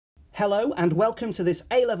Hello and welcome to this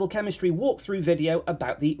A-level chemistry walkthrough video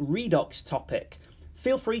about the redox topic.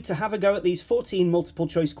 Feel free to have a go at these 14 multiple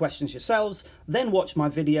choice questions yourselves, then watch my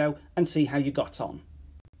video and see how you got on.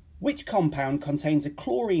 Which compound contains a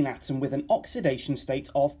chlorine atom with an oxidation state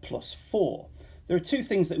of +4? There are two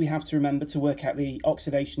things that we have to remember to work out the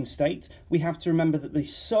oxidation state. We have to remember that the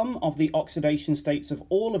sum of the oxidation states of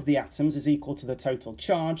all of the atoms is equal to the total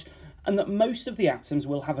charge, and that most of the atoms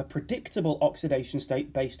will have a predictable oxidation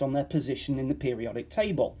state based on their position in the periodic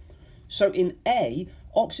table. So in A,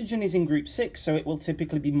 oxygen is in group 6, so it will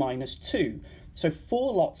typically be -2. So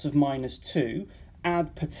 4 lots of -2,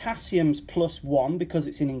 add potassium's +1 because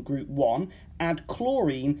it's in group 1, add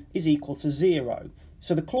chlorine is equal to 0.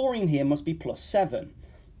 So the chlorine here must be +7.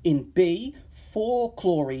 In B, 4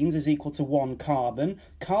 chlorines is equal to 1 carbon.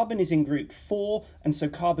 Carbon is in group 4, and so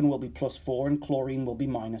carbon will be +4 and chlorine will be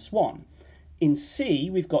 -1. In C,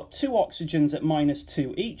 we've got 2 oxygens at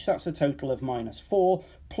 -2 each, that's a total of -4,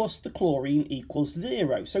 plus the chlorine equals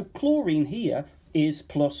 0. So chlorine here is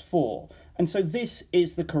 +4. And so this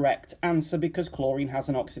is the correct answer because chlorine has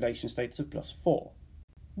an oxidation state of +4.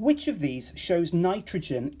 Which of these shows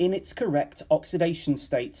nitrogen in its correct oxidation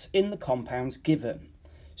states in the compounds given?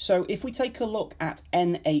 So if we take a look at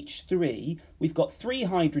NH3, we've got 3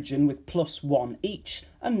 hydrogen with +1 each,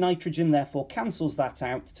 and nitrogen therefore cancels that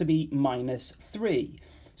out to be -3.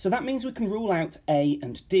 So that means we can rule out A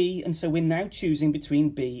and D, and so we're now choosing between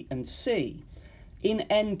B and C. In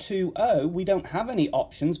N2O, we don't have any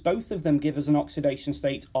options. Both of them give us an oxidation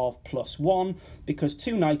state of +1 because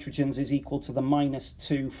 2 nitrogens is equal to the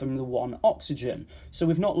 -2 from the 1 oxygen. So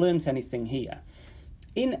we've not learnt anything here.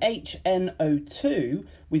 In HNO2,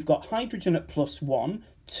 we've got hydrogen at +1,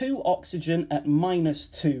 2 oxygen at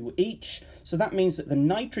 -2 each. So that means that the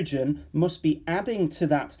nitrogen must be adding to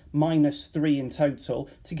that -3 in total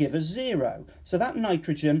to give us 0. So that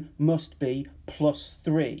nitrogen must be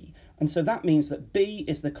 +3. And so that means that B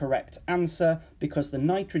is the correct answer because the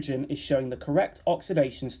nitrogen is showing the correct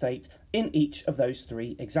oxidation state in each of those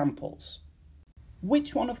 3 examples.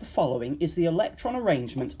 Which one of the following is the electron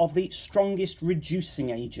arrangement of the strongest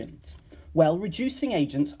reducing agent? Well, reducing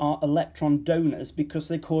agents are electron donors because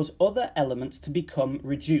they cause other elements to become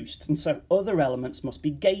reduced, and so other elements must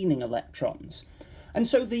be gaining electrons. And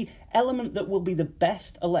so the element that will be the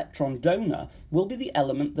best electron donor will be the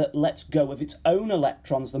element that lets go of its own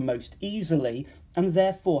electrons the most easily and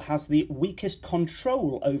therefore has the weakest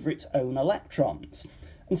control over its own electrons.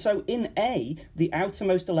 And so in A, the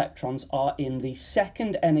outermost electrons are in the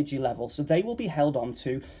 2nd energy level, so they will be held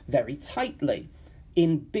onto very tightly.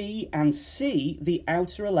 In B and C, the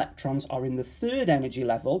outer electrons are in the 3rd energy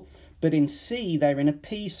level, but in C, they're in a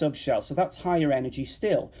p subshell, so that's higher energy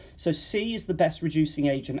still. So C is the best reducing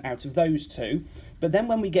agent out of those 2. But then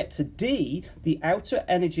when we get to D, the outer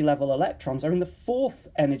energy level electrons are in the 4th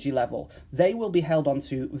energy level. They will be held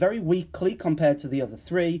onto very weakly compared to the other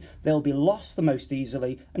 3. They'll be lost the most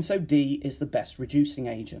easily, and so D is the best reducing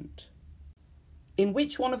agent. In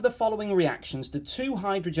which one of the following reactions do 2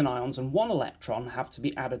 hydrogen ions and 1 electron have to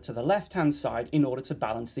be added to the left-hand side in order to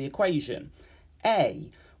balance the equation?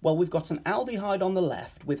 A. Well, we've got an aldehyde on the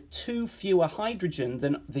left with 2 fewer hydrogen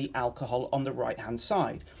than the alcohol on the right-hand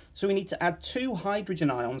side. So we need to add 2 hydrogen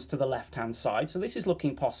ions to the left-hand side, so this is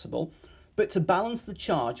looking possible. But to balance the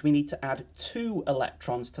charge, we need to add 2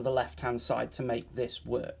 electrons to the left-hand side to make this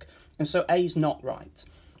work. And so A is not right.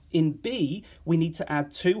 In B, we need to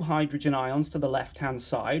add 2 hydrogen ions to the left-hand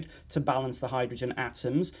side to balance the hydrogen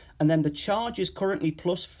atoms, and then the charge is currently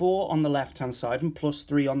 +4 on the left-hand side and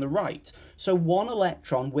 +3 on the right. So 1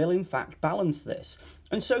 electron will in fact balance this,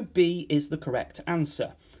 and so B is the correct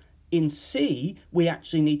answer. In C, we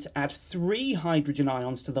actually need to add 3 hydrogen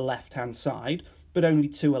ions to the left-hand side, but only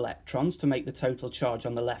 2 electrons to make the total charge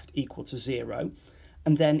on the left equal to 0.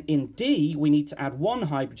 And then in D, we need to add 1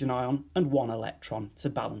 hydrogen ion and 1 electron to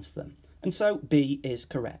balance them. And so B is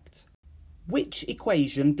correct. Which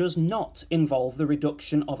equation does not involve the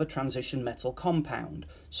reduction of a transition metal compound?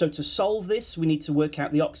 So to solve this, we need to work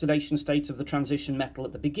out the oxidation state of the transition metal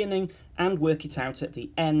at the beginning and work it out at the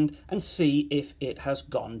end and see if it has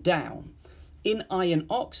gone down. In iron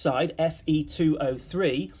oxide,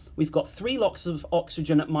 Fe2O3, we've got 3 lots of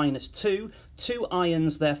oxygen at -2. 2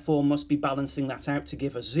 ions, therefore, must be balancing that out to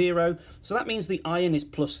give us 0. So that means the iron is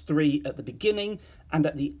 +3 at the beginning, and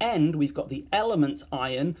at the end, we've got the element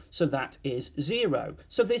iron, so that is 0.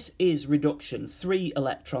 So this is reduction. 3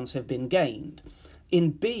 electrons have been gained.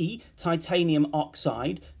 In B, titanium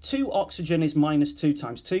oxide, 2 oxygen is -2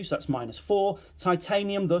 times 2, so that's -4.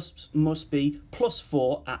 Titanium thus must be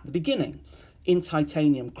 +4 at the beginning. In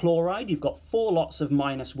titanium chloride, you've got 4 lots of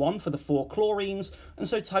 -1 for the 4 chlorines, and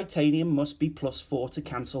so titanium must be +4 to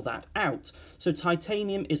cancel that out. So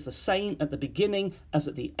titanium is the same at the beginning as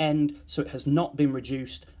at the end, so it has not been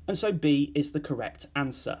reduced, and so B is the correct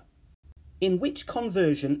answer. In which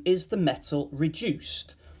conversion is the metal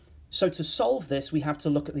reduced? So to solve this, we have to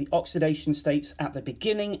look at the oxidation states at the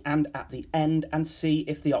beginning and at the end and see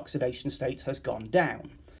if the oxidation state has gone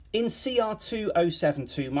down. In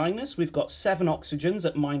Cr2O72-, we've got 7 oxygens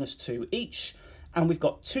at -2 each, and we've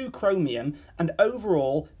got 2 chromium, and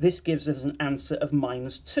overall this gives us an answer of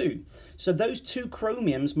 -2. So those 2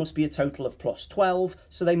 chromiums must be a total of +12,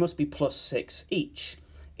 so they must be +6 each.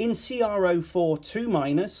 In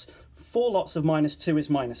CrO4-2-, 4 lots of -2 is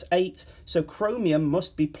 -8, so chromium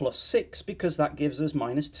must be +6 because that gives us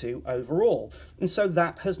 -2 overall, and so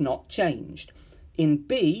that has not changed. In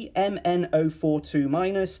B,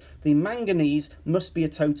 MnO42-, the manganese must be a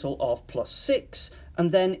total of +6,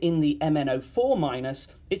 and then in the MnO4-,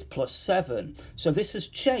 it's +7. So this has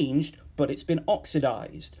changed, but it's been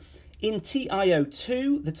oxidized. In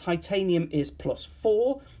TiO2, the titanium is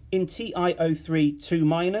 +4. In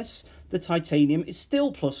TiO3-2-, the titanium is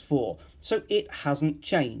still +4, so it hasn't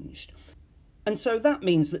changed. And so that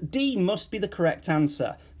means that D must be the correct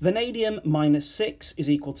answer. Vanadium -6 is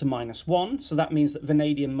equal to -1, so that means that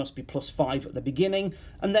vanadium must be +5 at the beginning,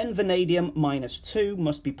 and then vanadium -2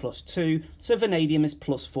 must be +2, so vanadium is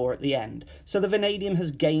 +4 at the end. So the vanadium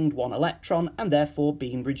has gained 1 electron and therefore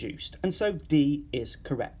been reduced, and so D is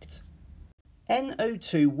correct.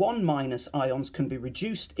 NO2 1- ions can be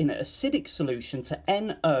reduced in an acidic solution to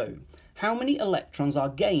NO. How many electrons are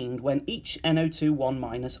gained when each NO2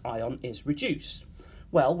 1- ion is reduced?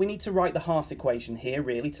 Well, we need to write the half equation here,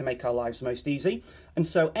 really, to make our lives most easy. And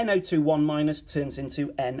so NO2 1- turns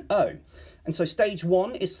into NO. And so stage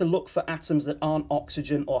 1 is to look for atoms that aren't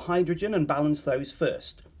oxygen or hydrogen and balance those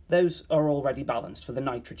first. Those are already balanced for the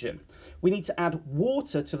nitrogen. We need to add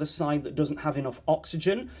water to the side that doesn't have enough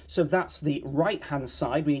oxygen. So that's the right-hand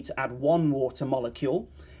side. We need to add 1 water molecule.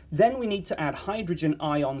 Then we need to add hydrogen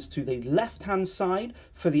ions to the left-hand side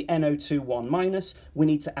for the NO2 1-. We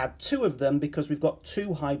need to add 2 of them because we've got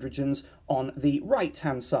 2 hydrogens on the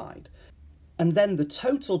right-hand side. And then the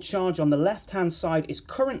total charge on the left-hand side is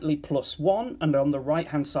currently +1, and on the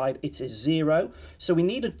right-hand side it is 0. So we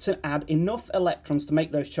needed to add enough electrons to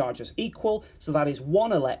make those charges equal, so that is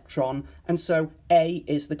 1 electron, and so A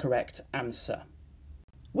is the correct answer.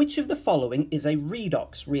 Which of the following is a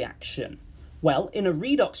redox reaction? Well, in a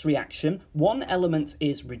redox reaction, one element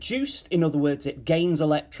is reduced, in other words, it gains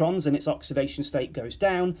electrons and its oxidation state goes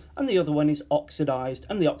down, and the other one is oxidized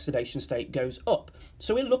and the oxidation state goes up.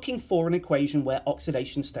 So we're looking for an equation where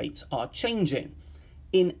oxidation states are changing.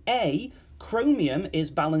 In A, chromium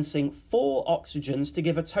is balancing 4 oxygens to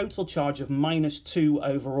give a total charge of -2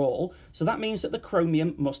 overall, so that means that the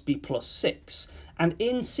chromium must be +6. And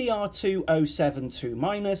in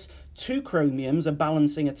Cr2O72-, 2 chromiums are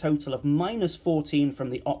balancing a total of -14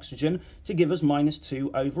 from the oxygen to give us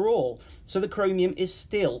 -2 overall. So the chromium is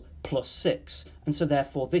still +6, and so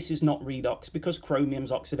therefore this is not redox because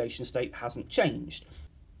chromium's oxidation state hasn't changed.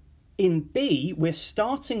 In B, we're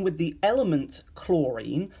starting with the element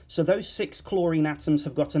chlorine, so those 6 chlorine atoms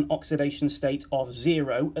have got an oxidation state of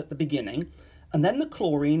 0 at the beginning, and then the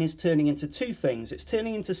chlorine is turning into 2 things. It's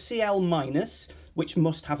turning into Cl-, which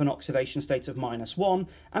must have an oxidation state of -1,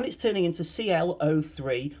 and it's turning into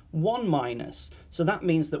ClO3 1-. So that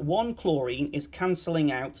means that 1 chlorine is cancelling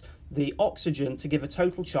out the oxygen to give a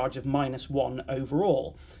total charge of -1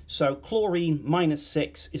 overall. So chlorine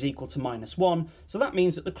 -6 is equal to -1, so that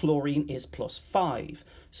means that the chlorine is +5.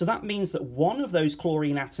 So that means that one of those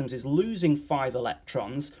chlorine atoms is losing 5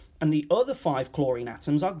 electrons, and the other 5 chlorine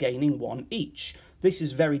atoms are gaining 1 each. This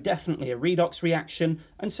is very definitely a redox reaction,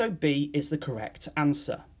 and so B is the correct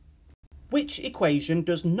answer. Which equation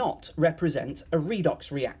does not represent a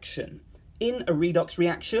redox reaction? In a redox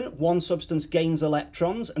reaction, one substance gains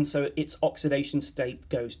electrons, and so its oxidation state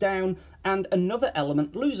goes down, and another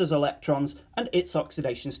element loses electrons, and its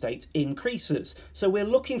oxidation state increases. So we're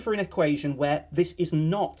looking for an equation where this is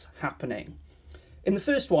not happening. In the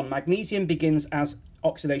first one, magnesium begins as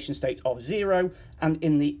oxidation state of 0, and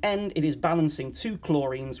in the end it is balancing 2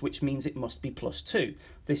 chlorines, which means it must be +2.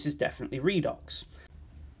 This is definitely redox.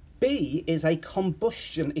 B is a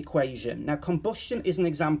combustion equation. Now, combustion is an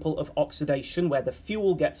example of oxidation where the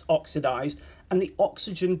fuel gets oxidized and the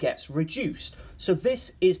oxygen gets reduced. So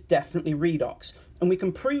this is definitely redox. And we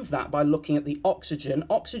can prove that by looking at the oxygen.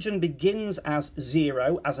 Oxygen begins as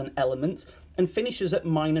 0 as an element and finishes at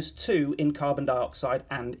 -2 in carbon dioxide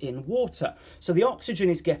and in water. So the oxygen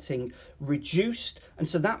is getting reduced, and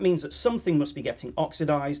so that means that something must be getting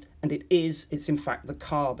oxidized, and it's in fact the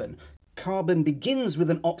carbon. Carbon begins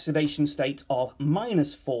with an oxidation state of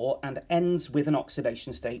 -4 and ends with an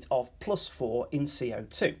oxidation state of +4 in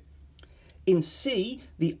CO2. In C,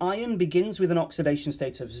 the iron begins with an oxidation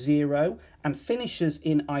state of 0 and finishes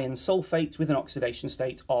in iron sulfate with an oxidation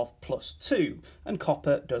state of +2, and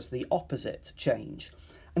copper does the opposite change.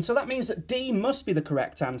 And so that means that D must be the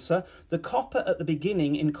correct answer. The copper at the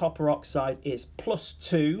beginning in copper oxide is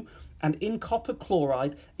 +2, and in copper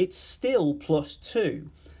chloride it's still +2.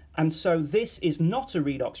 And so this is not a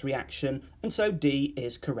redox reaction, and so D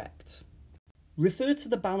is correct. Refer to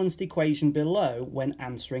the balanced equation below when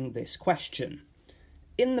answering this question.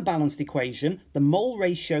 In the balanced equation, the mole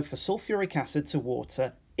ratio for sulfuric acid to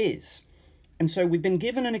water is. And so we've been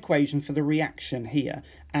given an equation for the reaction here,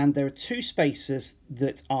 and there are two spaces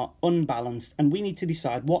that are unbalanced, and we need to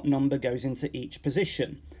decide what number goes into each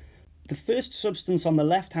position. The first substance on the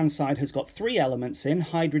left-hand side has got 3 elements in,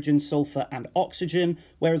 hydrogen, sulfur and oxygen,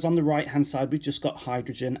 whereas on the right-hand side we've just got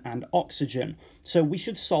hydrogen and oxygen. So we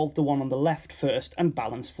should solve the one on the left first and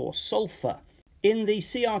balance for sulfur. In the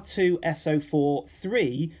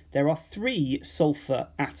Cr2SO4 there are 3 sulfur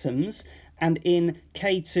atoms, and in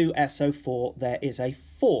K2SO4 there is a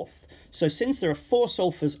 4th. So since there are 4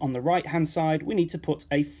 sulfurs on the right-hand side, we need to put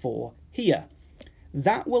a 4 here.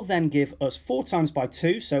 That will then give us 4 times by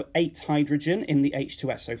 2, so 8 hydrogen in the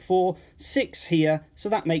H2SO4, 6 here, so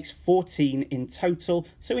that makes 14 in total,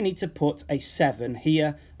 so we need to put a 7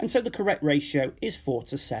 here, and so the correct ratio is 4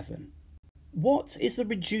 to 7. What is the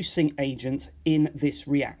reducing agent in this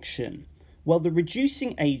reaction? Well, the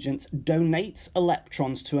reducing agent donates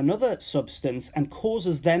electrons to another substance and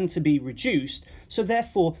causes them to be reduced, so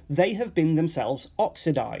therefore they have been themselves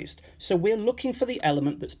oxidized. So we're looking for the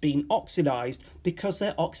element that's been oxidized because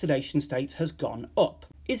their oxidation state has gone up.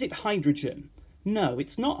 Is it hydrogen? No,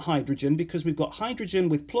 it's not hydrogen because we've got hydrogen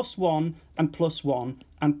with +1 and +1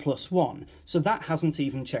 and +1, so that hasn't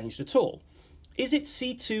even changed at all. Is it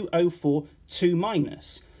C2O4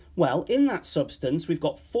 2-? Well, in that substance, we've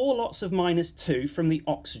got 4 lots of -2 from the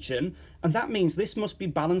oxygen, and that means this must be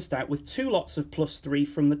balanced out with 2 lots of +3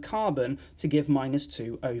 from the carbon to give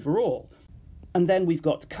 -2 overall. And then we've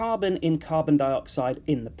got carbon in carbon dioxide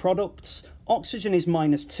in the products. Oxygen is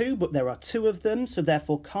 -2, but there are 2 of them, so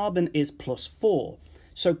therefore carbon is +4.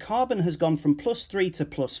 So carbon has gone from +3 to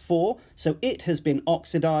 +4, so it has been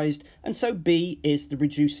oxidized, and so B is the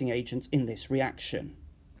reducing agent in this reaction.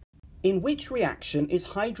 In which reaction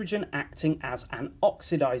is hydrogen acting as an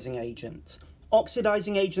oxidizing agent?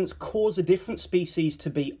 Oxidizing agents cause a different species to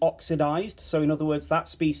be oxidized, so in other words that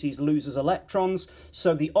species loses electrons,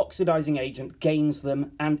 so the oxidizing agent gains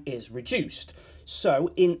them and is reduced. So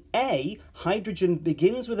in A, hydrogen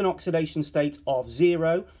begins with an oxidation state of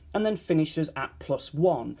 0 and then finishes at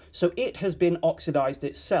 +1, so it has been oxidized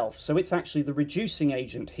itself, so it's actually the reducing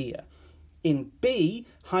agent here. In B,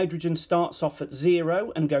 hydrogen starts off at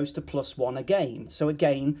 0 and goes to +1 again. So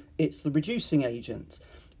again, it's the reducing agent.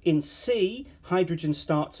 In C, hydrogen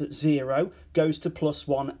starts at 0, goes to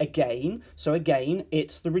 +1 again. So again,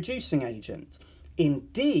 it's the reducing agent. In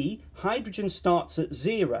D, hydrogen starts at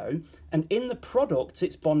 0, and in the product,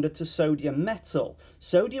 it's bonded to sodium metal.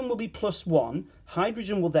 Sodium will be +1,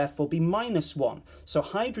 hydrogen will therefore be -1. So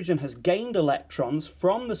hydrogen has gained electrons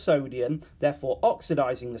from the sodium, therefore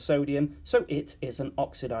oxidizing the sodium, so it is an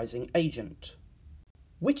oxidizing agent.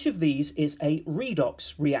 Which of these is a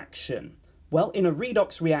redox reaction? Well, in a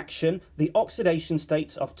redox reaction, the oxidation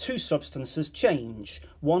states of 2 substances change.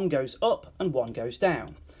 One goes up and one goes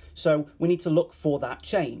down. So we need to look for that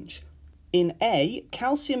change. In A,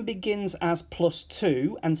 calcium begins as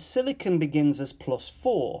 +2 and silicon begins as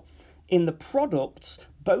 +4. In the products,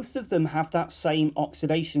 both of them have that same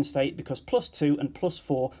oxidation state because +2 and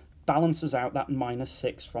 +4 balances out that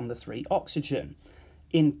 -6 from the 3 oxygen.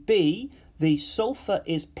 In B, the sulfur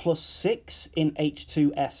is +6 in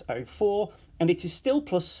H2SO4 and it is still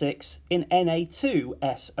 +6 in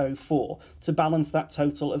Na2SO4 to balance that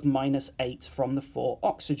total of -8 from the 4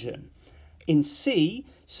 oxygen. In C,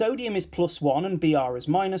 sodium is +1 and Br is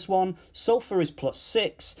 -1, sulfur is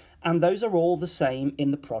 +6, and those are all the same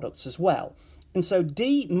in the products as well. And so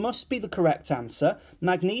D must be the correct answer.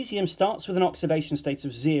 Magnesium starts with an oxidation state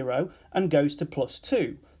of 0 and goes to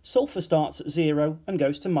 +2. Sulfur starts at 0 and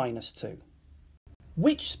goes to -2.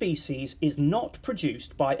 Which species is not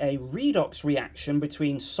produced by a redox reaction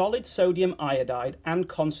between solid sodium iodide and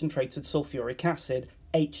concentrated sulfuric acid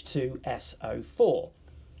H2SO4.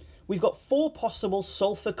 We've got 4 possible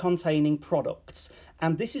sulfur-containing products,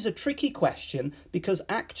 and this is a tricky question because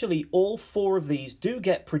actually all 4 of these do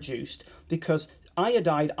get produced because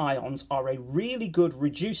iodide ions are a really good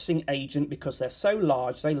reducing agent because they're so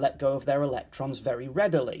large they let go of their electrons very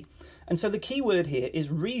readily. And so the key word here is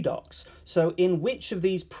redox. So in which of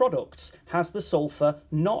these products has the sulfur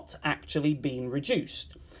not actually been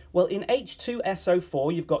reduced? Well, in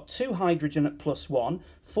H2SO4 you've got 2 hydrogen at +1,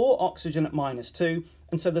 4 oxygen at -2,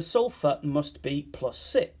 and so the sulfur must be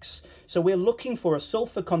 +6. So we're looking for a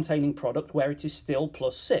sulfur-containing product where it is still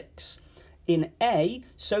 +6. In A,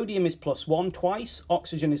 sodium is +1 twice,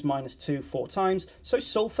 oxygen is -2 4 times, so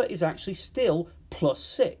sulfur is actually still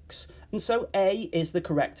 +6. And so A is the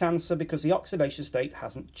correct answer because the oxidation state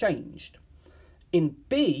hasn't changed. In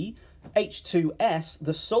B, H2S,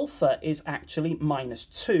 the sulfur is actually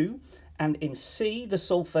 -2, and in C, the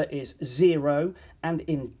sulfur is 0, and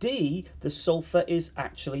in D, the sulfur is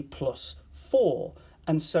actually +4.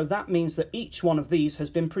 And so that means that each one of these has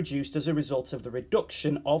been produced as a result of the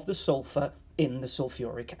reduction of the sulfur in the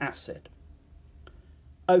sulfuric acid.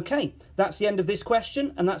 Okay, that's the end of this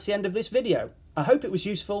question, and that's the end of this video. I hope it was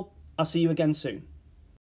useful. I'll see you again soon.